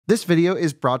This video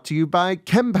is brought to you by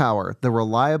Kempower, the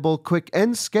reliable, quick,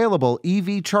 and scalable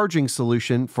EV charging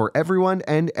solution for everyone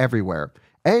and everywhere.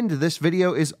 And this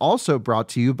video is also brought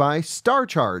to you by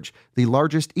StarCharge, the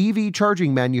largest EV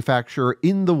charging manufacturer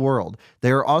in the world.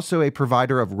 They are also a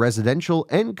provider of residential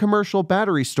and commercial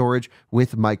battery storage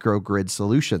with microgrid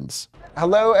solutions.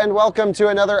 Hello and welcome to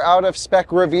another Out of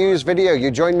Spec Reviews video.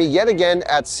 You join me yet again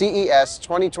at CES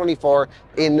 2024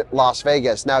 in Las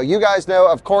Vegas. Now, you guys know,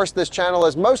 of course, this channel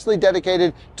is mostly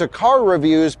dedicated to car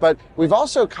reviews, but we've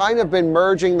also kind of been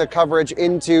merging the coverage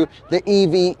into the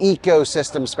EV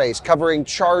ecosystem space, covering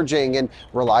charging and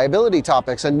reliability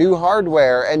topics and new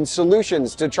hardware and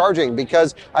solutions to charging,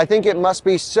 because I think it must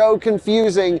be so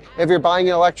confusing if you're buying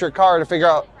an electric car to figure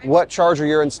out what charger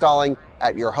you're installing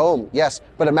at your home. Yes,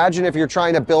 but imagine if you're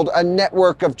trying to build a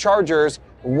network of chargers.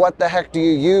 What the heck do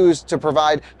you use to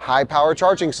provide high power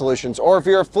charging solutions? Or if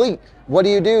you're a fleet, what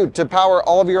do you do to power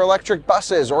all of your electric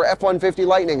buses or F-150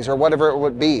 Lightnings or whatever it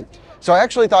would be? So I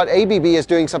actually thought ABB is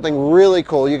doing something really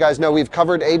cool. You guys know we've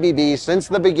covered ABB since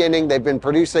the beginning. They've been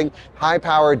producing high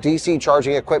power DC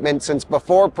charging equipment since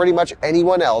before pretty much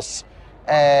anyone else.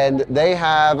 And they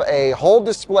have a whole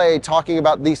display talking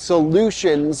about the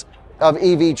solutions of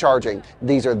EV charging.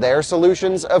 These are their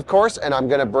solutions, of course, and I'm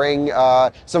gonna bring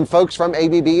some folks from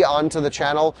ABB onto the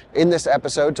channel in this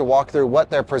episode to walk through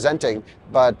what they're presenting.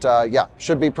 But yeah,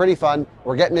 should be pretty fun.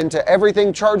 We're getting into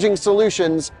everything charging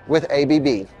solutions with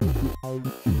ABB.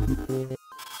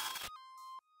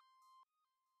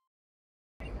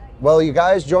 Well, you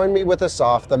guys join me with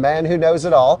Asaf, the man who knows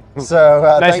it all.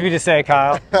 So nice of you to say,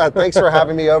 Kyle. Thanks for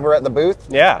having me over at the booth.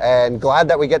 Yeah. And glad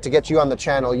that we get you on the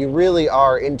channel. You really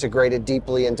are integrated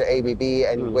deeply into ABB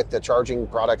and with the charging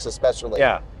products especially.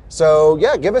 Yeah. So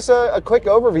yeah, give us a quick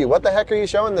overview. What the heck are you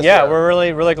showing this year? We're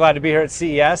really glad to be here at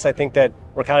CES. I think that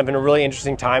we're kind of in a really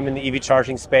interesting time in the EV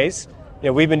charging space. You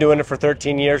know, we've been doing it for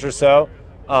 13 years or so.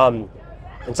 And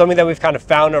something that we've kind of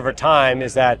found over time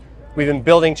is that we've been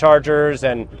building chargers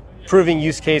and proving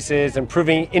use cases and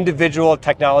proving individual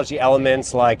technology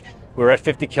elements, like we're at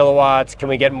 50 kilowatts, can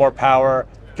we get more power?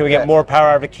 Can we get more power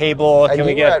out of a cable? And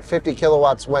you were at 50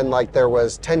 kilowatts when like there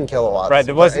was 10 kilowatts. Right,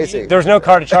 there was no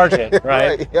car to charge it,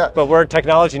 right? Right, yeah. But we're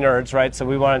technology nerds, right? So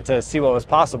we wanted to see what was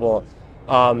possible.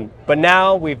 But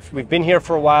now we've been here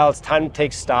for a while, it's time to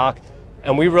take stock,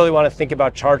 and we really want to think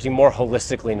about charging more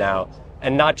holistically now,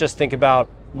 and not just think about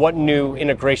what new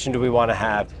integration do we want to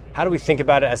have. How do we think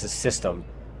about it as a system?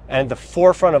 And the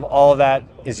forefront of all of that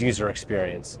is user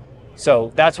experience.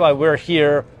 So that's why we're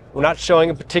here. We're not showing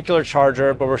a particular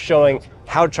charger, but we're showing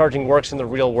how charging works in the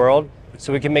real world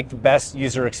so we can make the best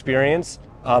user experience.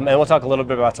 And we'll talk a little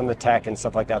bit about some of the tech and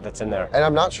stuff like that that's in there. And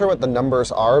I'm not sure what the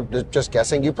numbers are, just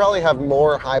guessing. You probably have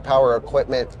more high power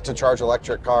equipment to charge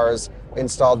electric cars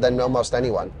installed than almost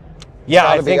anyone. Yeah,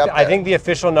 I think the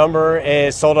official number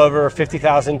is sold over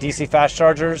 50,000 DC fast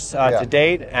chargers to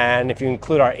date, and if you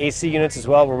include our AC units as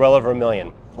well, we're well over 1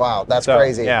 million. Wow, that's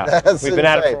crazy. Yeah, that's we've been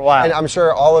at it for a while. And I'm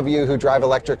sure all of you who drive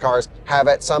electric cars have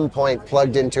at some point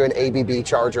plugged into an ABB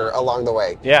charger along the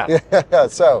way. Yeah.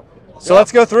 So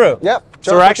let's go through. Yep.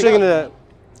 So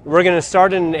we're gonna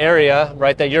start in an area,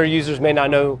 right, that your users may not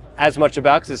know as much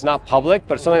about because it's not public,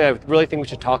 but it's something I really think we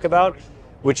should talk about,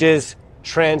 which is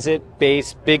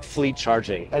transit-based big fleet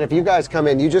charging. And if you guys come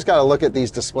in, you just got to look at these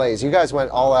displays. You guys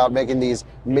went all out making these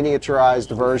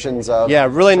miniaturized versions of... Yeah,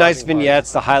 really nice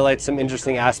vignettes to highlight some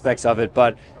interesting aspects of it.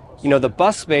 But, you know, the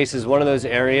bus space is one of those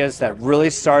areas that really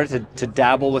started to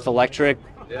dabble with electric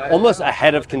almost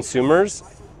ahead of consumers.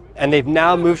 And they've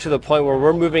now moved to the point where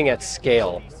we're moving at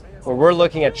scale, where we're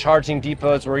looking at charging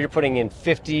depots where you're putting in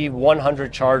 50,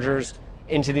 100 chargers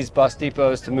into these bus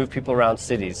depots to move people around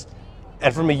cities.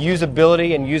 And from a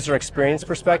usability and user experience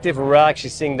perspective, we're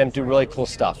actually seeing them do really cool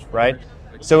stuff, right?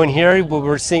 So in here, what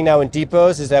we're seeing now in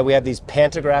depots is that we have these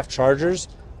pantograph chargers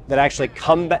that actually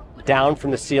come down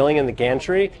from the ceiling in the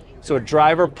gantry. So a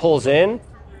driver pulls in,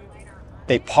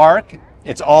 they park,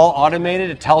 it's all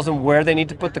automated, it tells them where they need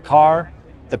to put the car.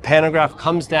 The pantograph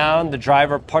comes down, the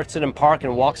driver parks it in park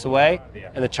and walks away,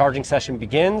 and the charging session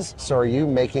begins. So are you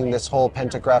making this whole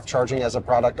pantograph charging as a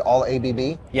product all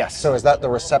ABB? Yes. So is that the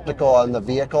receptacle on the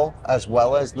vehicle as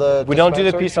well as the We don't do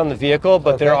the piece on the vehicle,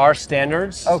 but there are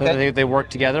standards. Okay. So they work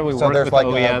together. We so work with like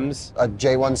OEMs. A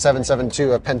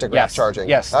J1772 of pantograph charging.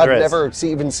 Yes, I've never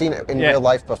even seen it in real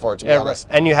life before, to be honest.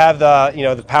 And you have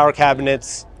the power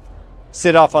cabinets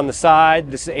sit off on the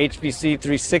side. This is HBC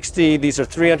 360. These are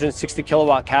 360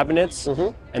 kilowatt cabinets,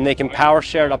 and they can power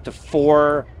share it up to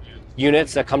 4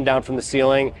 units that come down from the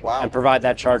ceiling and provide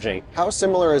that charging. How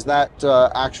similar is that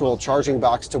actual charging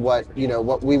box to what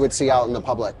we would see out in the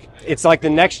public? It's like the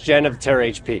next gen of Terra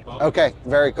HP. Okay,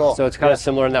 very cool. So it's kind of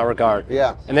similar in that regard.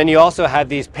 Yeah. And then you also have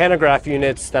these pantograph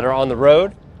units that are on the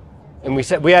road, and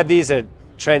we had these at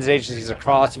transit agencies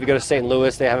across. If you go to St.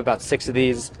 Louis, they have about 6 of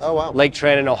these. Oh, wow. Lake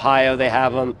Tran in Ohio, they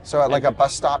have them. So at like a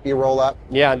bus stop, you roll up?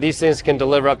 Yeah, these things can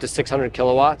deliver up to 600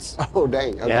 kilowatts. Oh,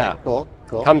 dang. Okay, yeah. Cool.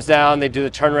 Comes down, they do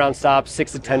the turnaround stop,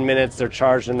 6 to 10 minutes, they're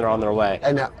charged and they're on their way.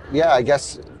 And yeah, I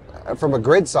guess from a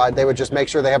grid side, they would just make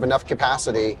sure they have enough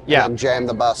capacity and jam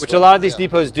the bus. Which a lot of these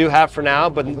depots do have for now,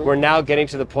 but we're now getting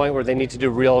to the point where they need to do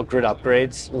real grid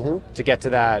upgrades to get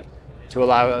to that, to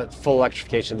allow full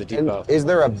electrification of the depot. And is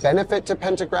there a benefit to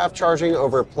pantograph charging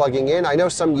over plugging in? I know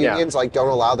some unions like don't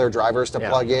allow their drivers to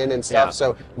plug in and stuff.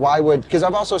 So why would, because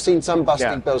I've also seen some bus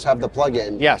depots have the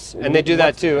plug-in. Yes, and they do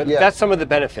that too. That's some of the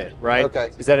benefit, right?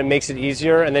 Okay. Is that it makes it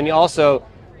easier, and then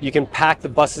you can pack the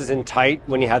buses in tight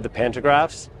when you have the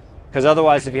pantographs, because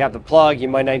otherwise if you have the plug, you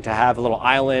might need to have a little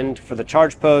island for the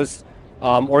charge post,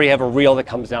 or you have a reel that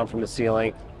comes down from the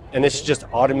ceiling, and this is just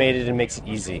automated and makes it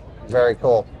easy. Very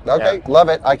cool. Okay, love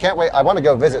it. I can't wait. I want to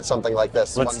go visit something like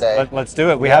this one day. Let's do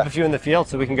it. We have a few in the field,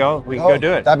 so we can go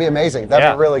do it. That'd be amazing.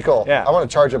 That'd be really cool. Yeah. I want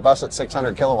to charge a bus at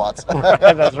 600 kilowatts.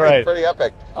 That's right. Pretty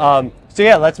epic. So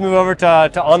yeah, let's move over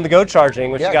to on-the-go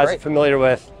charging, which you guys are familiar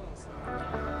with.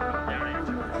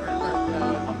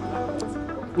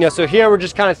 So here we're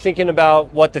just kind of thinking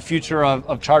about what the future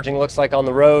of charging looks like on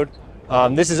the road.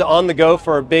 This is on the go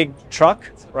for a big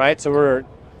truck, right? So we're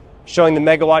showing the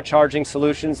megawatt charging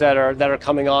solutions that are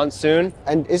coming on soon.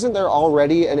 And isn't there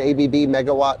already an ABB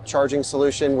megawatt charging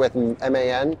solution with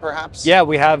MAN, perhaps? Yeah,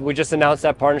 we just announced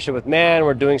that partnership with MAN.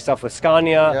 We're doing stuff with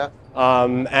Scania.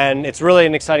 And it's really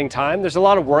an exciting time. There's a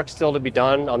lot of work still to be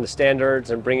done on the standards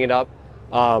and bringing it up,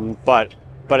 but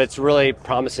it's really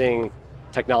promising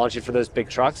technology for those big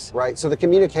trucks. Right, so the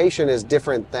communication is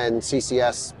different than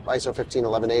CCS ISO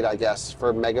 15118, I guess,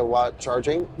 for megawatt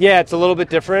charging? Yeah, it's a little bit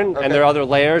different, and there are other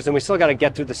layers, and we still got to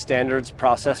get through the standards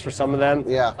process for some of them.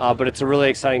 Yeah. But it's a really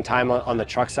exciting time on the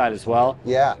truck side as well.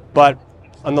 Yeah. But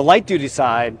on the light duty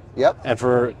side, and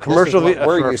for commercial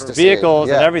vehicles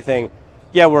and everything,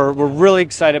 we're really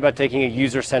excited about taking a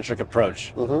user-centric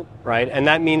approach, right? And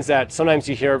that means that sometimes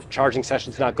you hear charging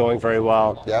sessions not going very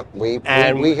well. Yep, we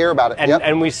hear about it.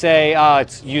 And we say,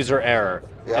 it's user error.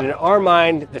 And in our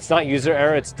mind, it's not user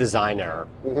error, it's design error,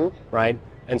 right?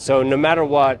 And so no matter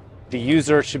what, the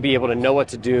user should be able to know what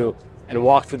to do and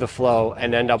walk through the flow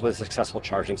and end up with a successful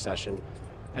charging session.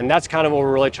 And that's kind of what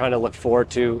we're really trying to look forward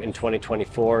to in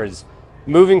 2024 is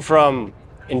moving from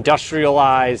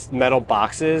industrialized metal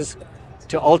boxes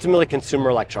to ultimately consumer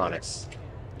electronics,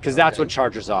 because that's what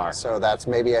chargers are. So that's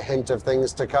maybe a hint of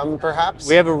things to come, perhaps?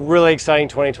 We have a really exciting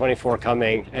 2024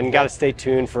 coming, and got to stay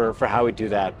tuned for how we do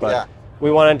that. But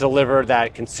we want to deliver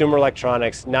that consumer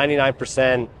electronics,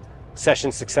 99%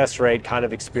 session success rate kind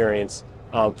of experience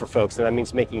for folks. And that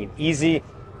means making it easy,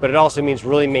 but it also means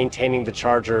really maintaining the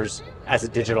chargers as a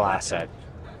digital asset.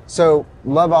 So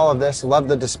love all of this, love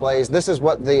the displays. This is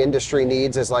what the industry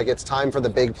needs, is like it's time for the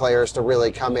big players to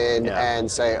really come in and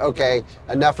say, okay,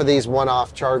 enough of these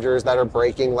one-off chargers that are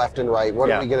breaking left and right. What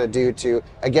are we going to do to,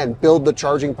 again, build the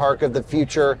charging park of the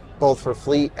future, both for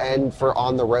fleet and for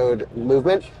on-the-road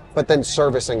movement, but then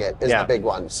servicing it is the big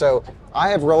one. So I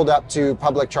have rolled up to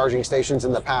public charging stations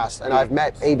in the past, and I've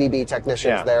met ABB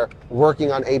technicians there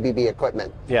working on ABB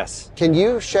equipment. Yes. Can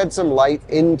you shed some light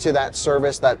into that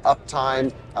service, that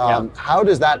uptime? How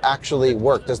does that actually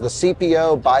work? Does the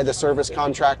CPO buy the service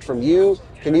contract from you?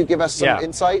 Can you give us some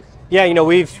insight? Yeah,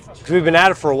 we've been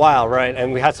at it for a while, right?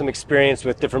 And we had some experience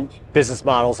with different business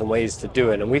models and ways to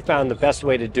do it. And we found the best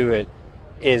way to do it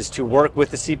is to work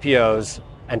with the CPOs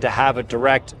and to have a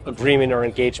direct agreement or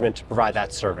engagement to provide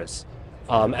that service.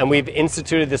 And we've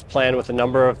instituted this plan with a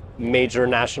number of major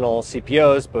national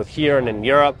CPOs, both here and in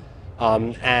Europe.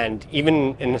 And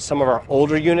even in some of our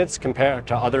older units compared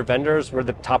to other vendors, we're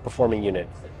the top performing unit.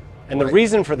 And the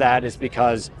reason for that is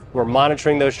because we're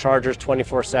monitoring those chargers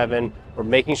 24/7, we're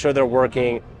making sure they're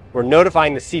working, we're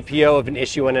notifying the CPO of an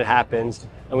issue when it happens,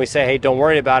 and we say, hey, don't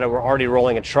worry about it, we're already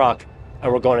rolling a truck,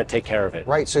 and we're going to take care of it.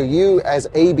 Right, so you as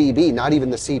ABB, not even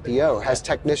the CPO, has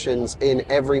technicians in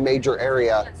every major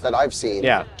area that I've seen.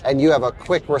 Yeah. And you have a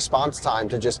quick response time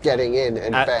to just getting in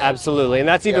and absolutely, and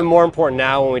that's even more important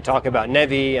now when we talk about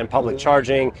NEVI and public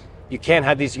charging. You can't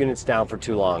have these units down for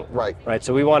too long. Right,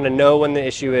 so we want to know when the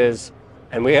issue is,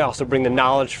 and we also bring the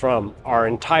knowledge from our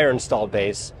entire installed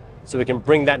base, so we can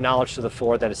bring that knowledge to the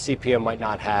fore that a CPO might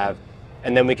not have,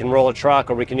 and then we can roll a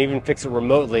truck, or we can even fix it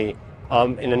remotely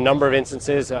In a number of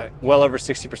instances, well over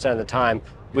 60% of the time,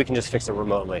 we can just fix it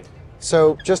remotely.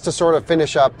 So just to sort of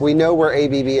finish up, we know where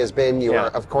ABB has been. You Yeah. are,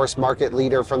 of course, market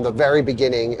leader from the very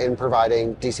beginning in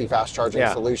providing DC fast charging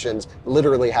Yeah. solutions,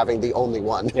 literally having the only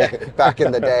one Yeah. back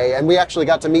in the day. And we actually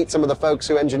got to meet some of the folks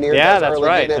who engineered Yeah, those that's early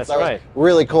right, units. that's That right. was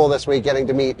really cool this week, getting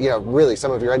to meet, really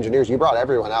some of your engineers. You brought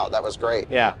everyone out. That was great.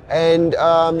 Yeah. And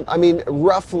I mean,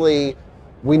 roughly,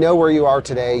 we know where you are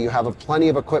today. You have plenty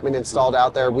of equipment installed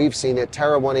out there. We've seen it.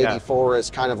 Terra 184 is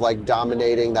kind of like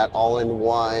dominating that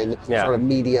all-in-one Yeah. sort of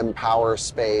medium power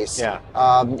space. Yeah.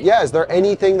 Is there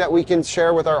anything that we can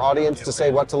share with our audience to say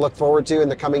what to look forward to in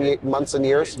the coming months and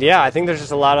years? Yeah, I think there's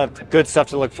just a lot of good stuff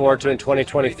to look forward to in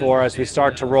 2024 as we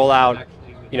start to roll out,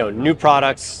 new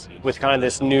products with kind of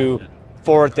this new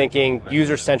forward-thinking,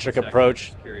 user-centric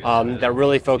approach that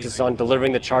really focuses on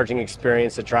delivering the charging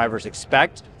experience that drivers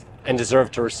expect and deserve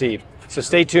to receive. So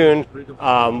stay tuned.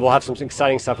 We'll have some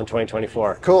exciting stuff in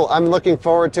 2024. Cool. I'm looking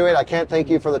forward to it. I can't thank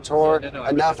you for the tour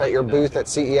enough at your booth at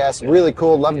CES. Really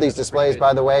cool. Love these displays,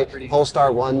 by the way.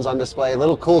 Polestar 1s on display.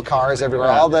 Little cool cars everywhere.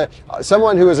 Right.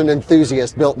 Someone who is an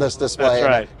enthusiast built this display. That's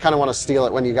right. And I kind of want to steal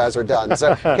it when you guys are done.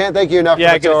 So can't thank you enough Yeah,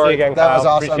 for the good to tour. see you again, That Kyle. was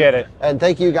awesome. Appreciate it. And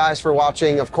thank you guys for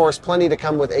watching. Of course, plenty to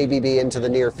come with ABB into the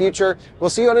near future.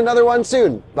 We'll see you on another one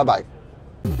soon. Bye-bye.